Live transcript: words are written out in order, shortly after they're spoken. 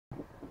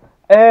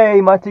Hey,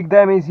 Matic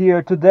Dam is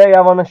here. Today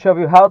I wanna show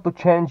you how to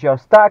change your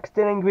stock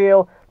steering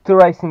wheel to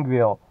racing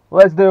wheel.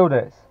 Let's do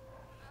this.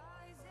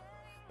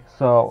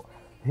 So,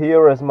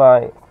 here is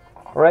my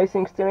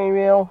racing steering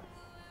wheel.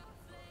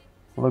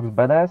 Looks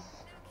badass.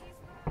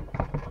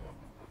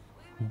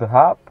 The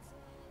hub.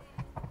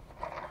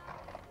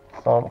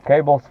 Some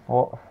cables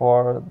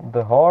for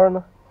the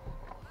horn.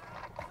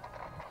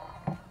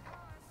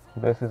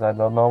 This is, I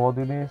don't know what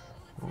it is,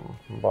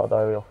 but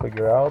I will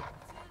figure out.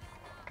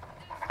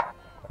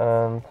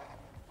 And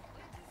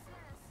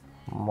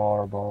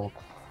more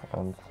bolts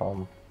and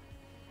some.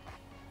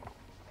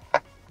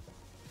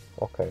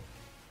 Okay,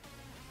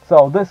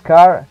 so this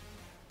car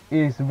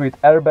is with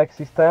airbag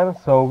system,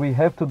 so we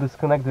have to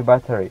disconnect the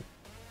battery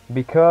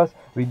because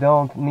we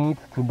don't need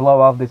to blow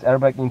off this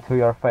airbag into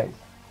your face.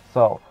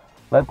 So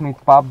let me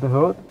pop the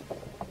hood.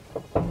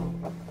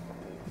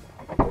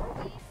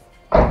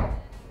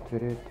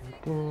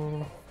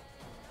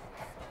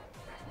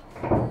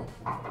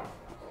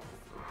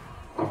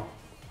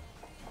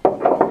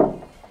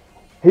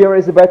 Here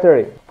is the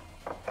battery.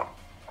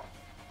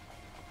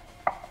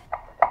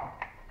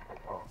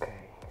 Okay.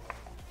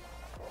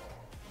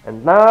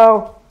 And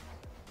now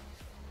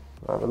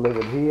I will leave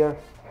it here.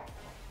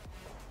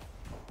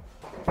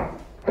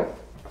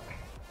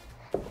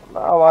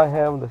 Now I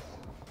have this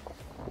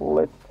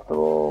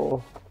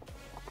little.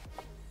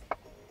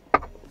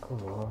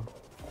 Come on.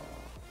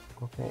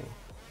 Okay.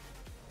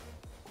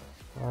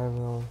 I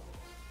will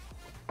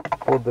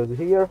put it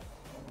here.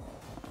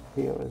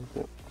 Here is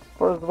the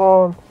first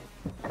one.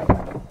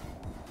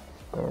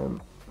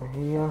 And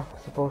here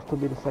is supposed to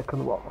be the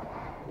second one.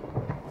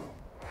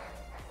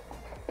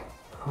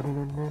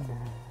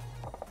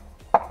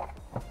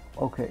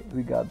 Okay,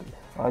 we got it.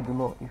 I don't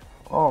know if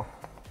off.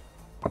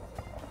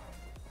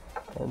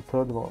 And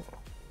third one.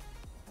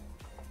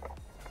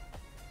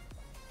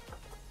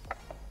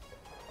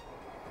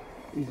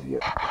 Easier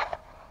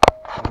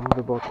on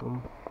the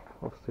bottom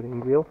of steering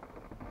wheel.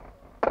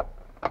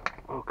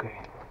 Okay.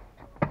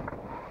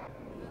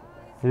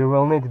 You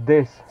will need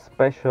this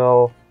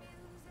special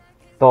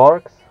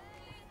Torx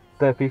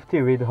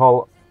T50 with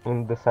hole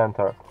in the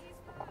center,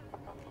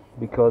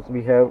 because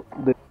we have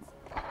the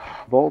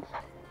bolts.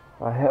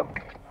 I have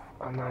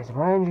a nice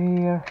wrench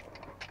here.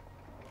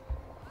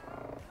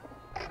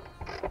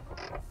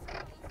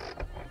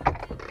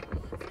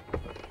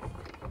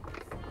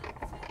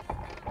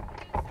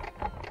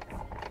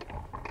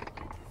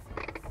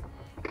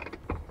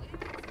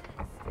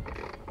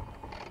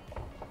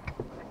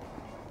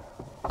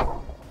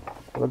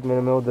 Let me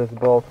remove this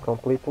bolt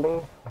completely,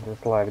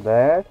 just like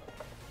that.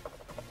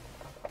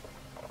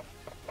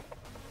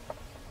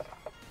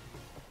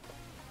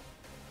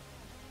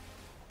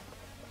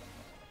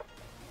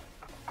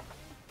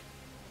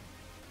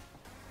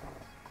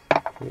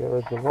 Here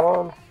is the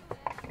one.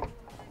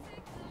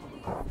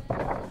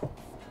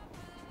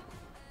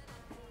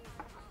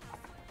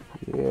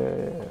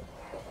 Yeah.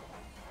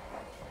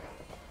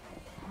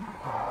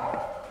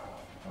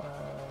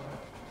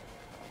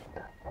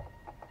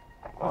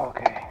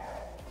 Okay.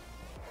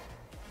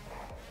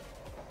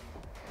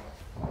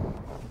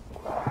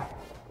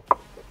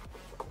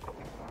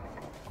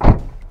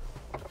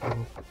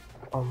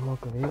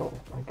 Unlock the wheel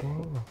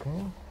again,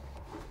 okay.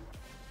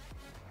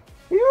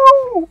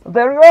 You!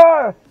 There you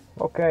are!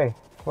 Okay,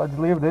 let's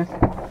leave this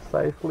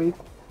safely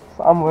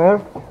somewhere.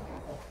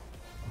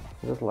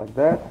 Just like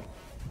that.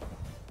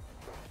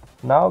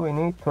 Now we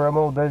need to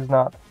remove this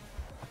nut.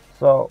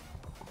 So,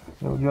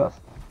 you just...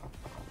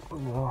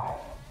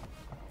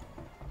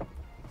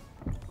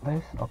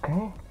 This,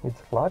 okay,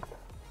 it's locked.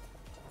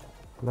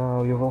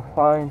 Now you will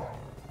find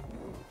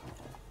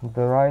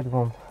the right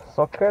one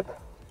socket.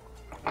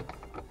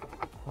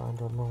 I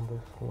don't know,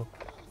 this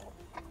looks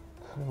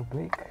too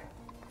big.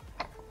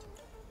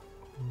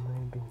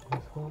 Maybe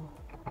this one?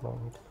 No,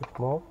 it's too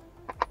small.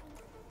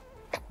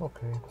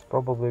 Okay, it's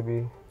probably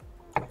be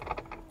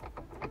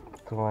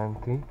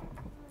 20.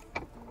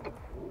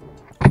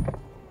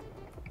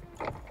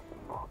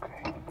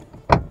 Okay.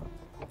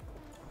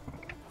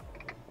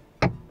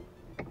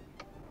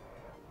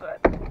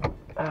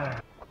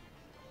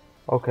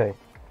 Okay.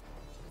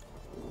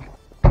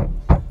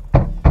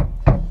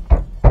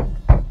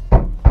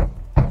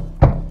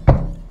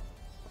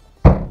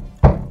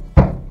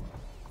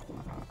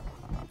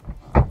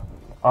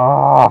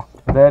 Ah,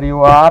 there you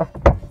are.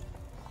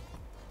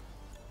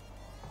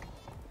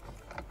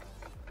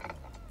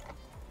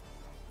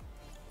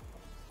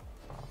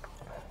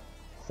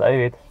 Save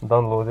it,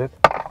 don't lose it.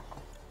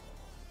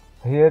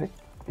 Here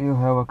you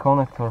have a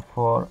connector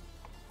for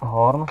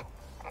horn.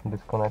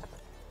 Disconnect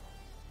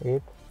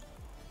it.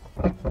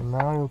 And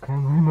now you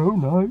can remove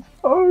noise.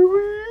 I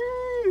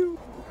will.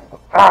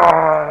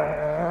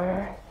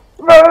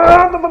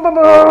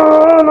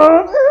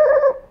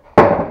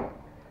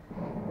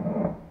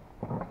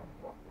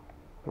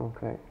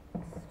 Okay.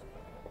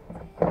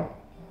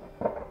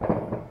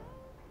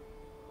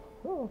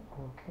 Oh.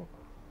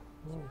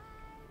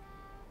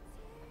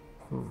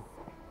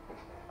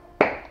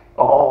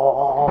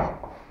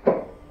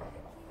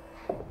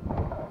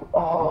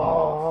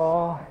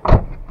 Oh.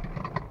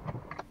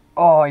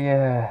 Oh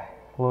yeah,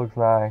 looks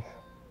nice.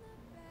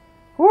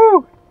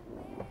 Woo!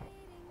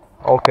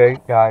 Okay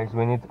guys,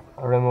 we need to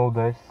remove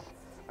this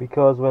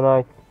because when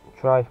I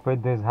try to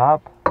fit this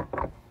hub,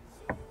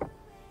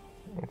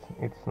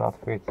 it's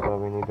not fit, so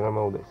we need to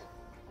remove this.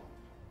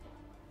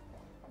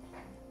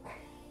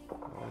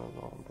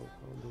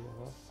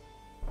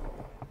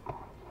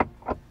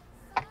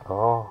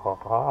 Oh.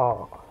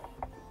 Okay.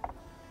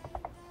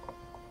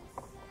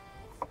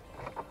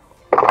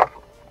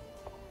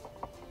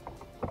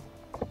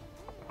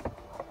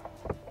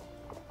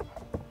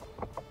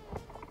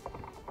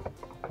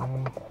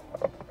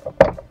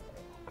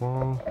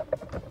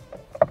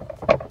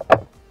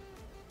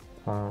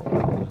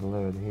 Just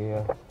leave it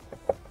here.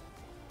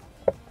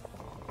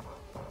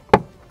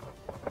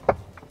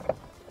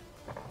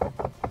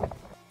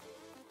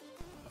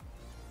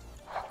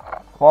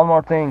 One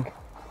more thing,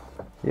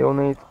 you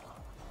need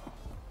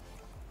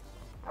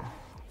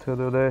to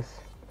do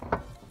this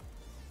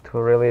to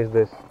release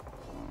this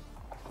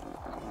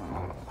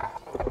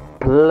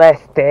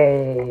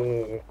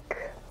plastic.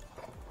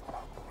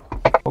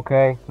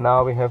 Okay,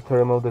 now we have to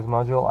remove this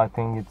module. I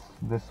think it's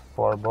this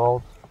 4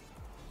 bolts.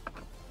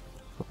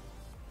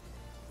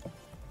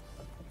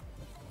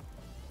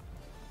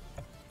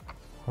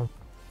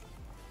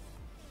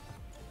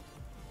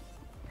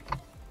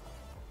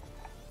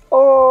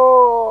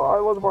 Oh,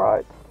 I was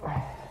right.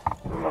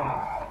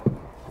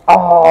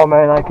 Oh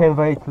man, I can't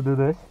wait to do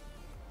this.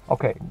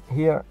 Okay,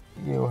 here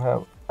you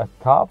have a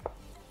top.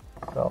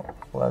 So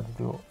let's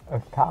do a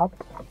top.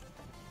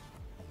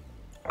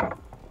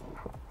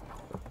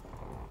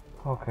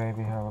 Okay,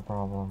 we have a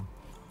problem.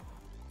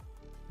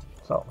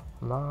 So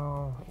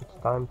now it's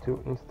time to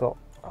install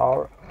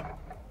our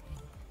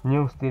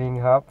new steering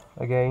hub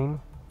again,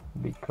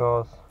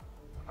 because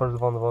first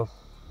one was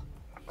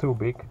too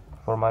big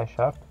for my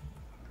shaft.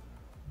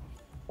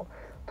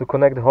 To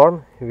connect the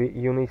horn,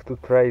 you need to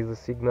trace the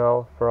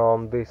signal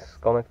from this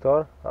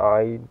connector.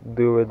 I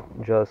do it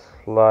just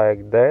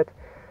like that.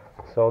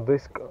 So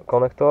this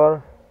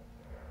connector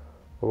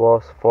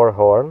was for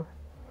horn,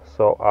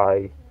 so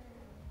I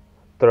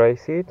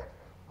trace it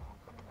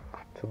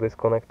to this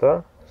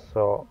connector.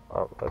 So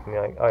I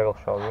will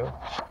show you.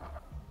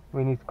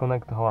 We need to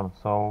connect the horn,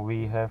 so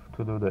we have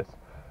to do this.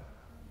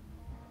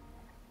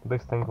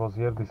 This thing was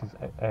here, this is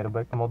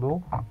airbag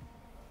module,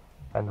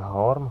 and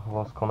horn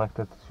was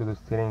connected to the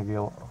steering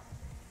wheel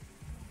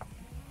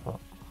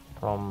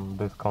from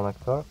this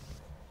connector,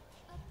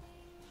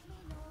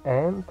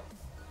 and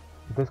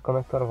this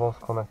connector was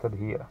connected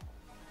here.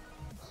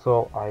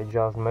 So I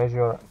just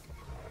measure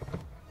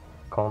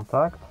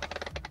contact,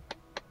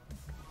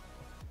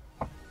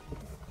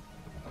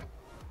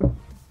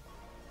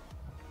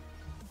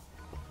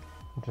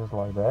 just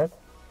like that.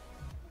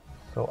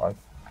 So I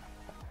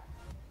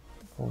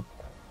put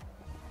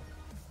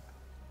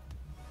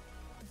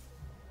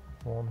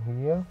one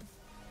here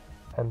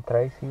and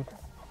trace it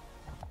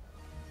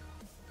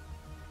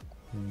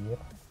here.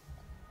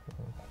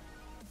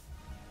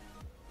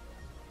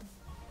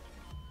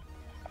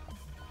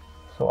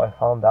 So I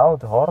found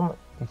out the horn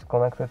is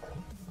connected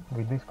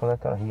with this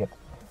connector here.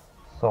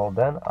 So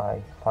then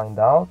I find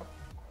out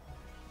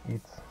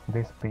it's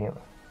this pin,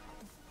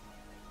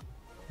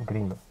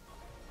 green.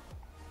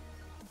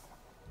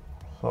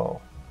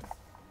 So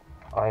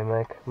I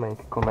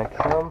make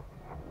connection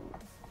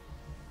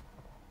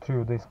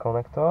to this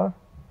connector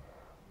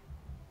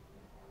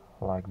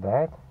like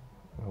that,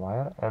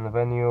 wire, and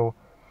when you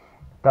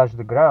touch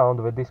the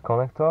ground with this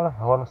connector,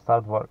 horn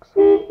start works.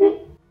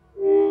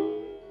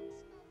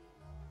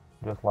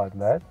 Just like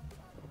that.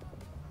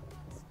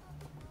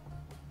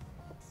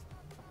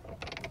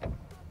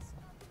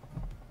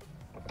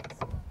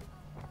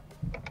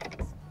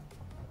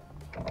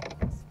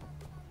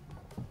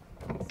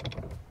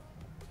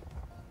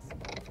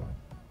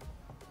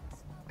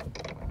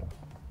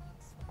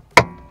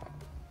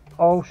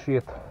 Oh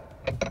shit.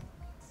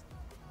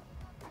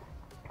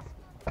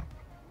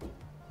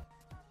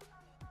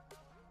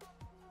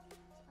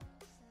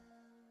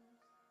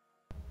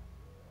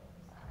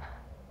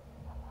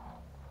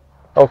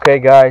 Okay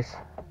guys,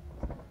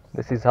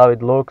 this is how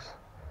it looks.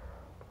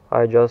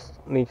 I just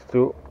need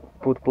to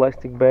put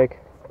plastic back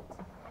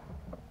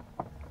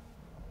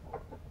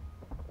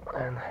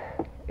and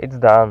it's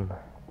done.